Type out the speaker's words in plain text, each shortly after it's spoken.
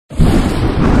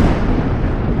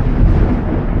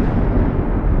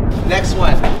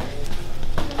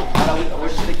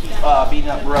beating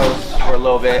up rows for a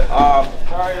little bit.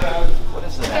 What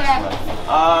is the next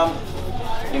one?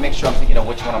 Let me make sure I'm thinking of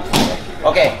which one I'm thinking.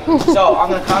 Okay, so I'm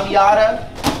gonna cambiata,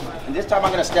 and this time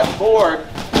I'm gonna step forward,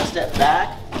 step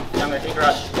back, and I'm gonna take her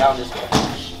out down this way.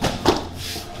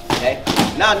 Okay.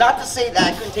 Now, not to say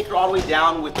that I couldn't take her all the way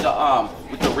down with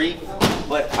the reef,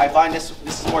 but I find this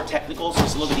is more technical, so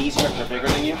it's a little bit easier if they're bigger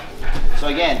than you. So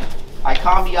again, I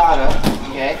cambiata,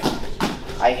 okay?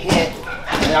 I hit,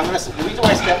 and I'm gonna. The reason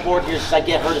why I step forward here is because I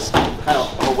get her to kind of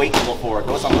her weight to go forward.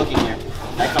 Notice I'm hooking here.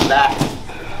 I come back,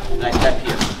 and I step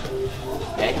here.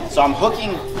 Okay. So I'm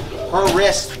hooking her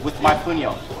wrist with my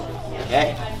puño.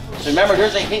 Okay. So remember,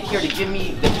 there's a hit here to give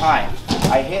me the time.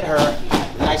 I hit her,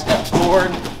 then I step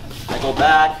forward. I go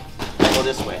back, I go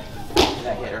this way. And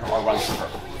I hit her, or run for her.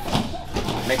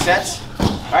 Make sense?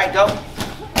 All right, go.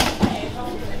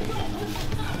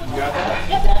 You got that?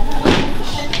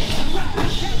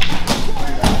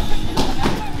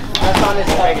 Press on this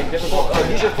side.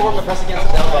 Use your fork, but press against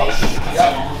the elbow.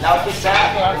 Yep. Now kick back.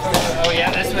 Oh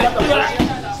yeah, this way.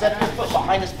 Step your foot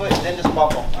behind his foot, and then just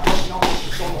buckle.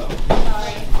 So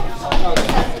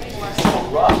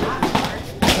rough.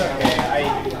 Okay, I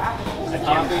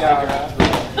can't figure out.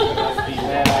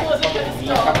 Then I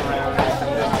come around.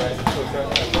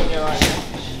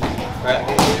 Right.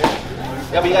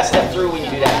 Yeah, but you gotta step through when you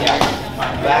do that. Yeah.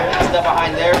 Back, step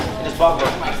behind there, and just buckle.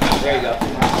 There you go.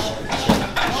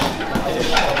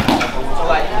 So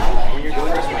like when you're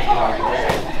doing this, I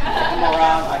come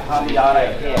around, I cambiata, I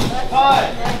hit.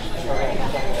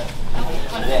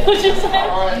 What'd you say?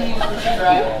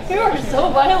 You are so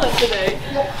violent today.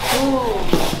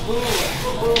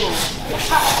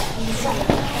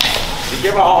 Be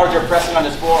careful how hard you're pressing on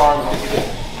this forearm.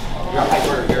 You're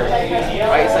hyper.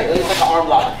 Right? It's like an arm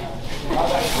lock.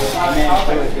 It's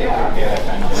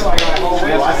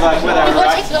like whatever. I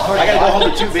gotta go home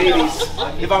with 2 babies.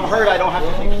 If I'm hurt, I don't have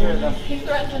to take care of them. He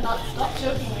threatened to not stop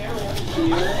choking me earlier.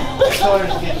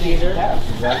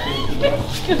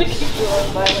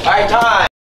 All right, time.